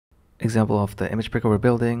Example of the image picker we're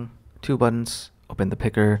building, 2 buttons, open the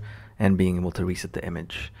picker, and being able to reset the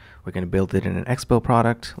image. We're going to build it in an Expo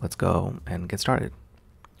product. Let's go and get started.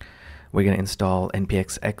 We're going to install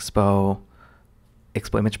npx Expo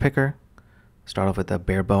image picker. Start off with the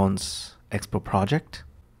bare bones Expo project.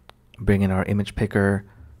 Bring in our image picker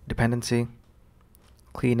dependency.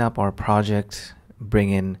 Clean up our project. Bring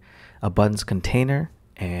in a buttons container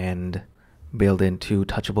and build in 2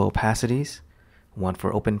 touchable opacities, one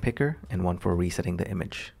for open picker and one for resetting the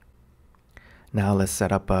image. Now let's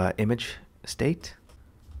set up an image state.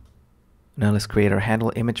 Now let's create our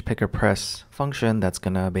handle image picker press function that's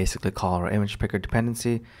gonna basically call our image picker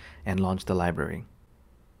dependency and launch the library.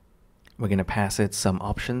 We're gonna pass it some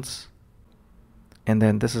options, and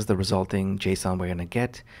then this is the resulting JSON we're gonna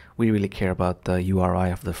get. We really care about the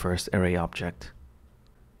URI of the first array object.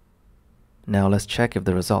 Now let's check if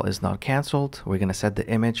the result is not cancelled. We're gonna set the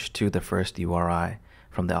image to the first URI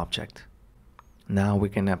from the object. Now we're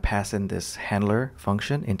gonna pass in this handler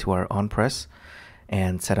function into our onPress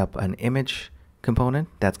and set up an image component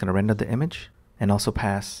that's gonna render the image, and also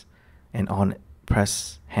pass an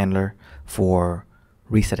onPress handler for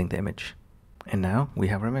resetting the image. And now we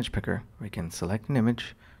have our image picker. We can select an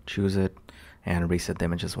image, choose it, and reset the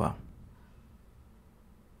image as well.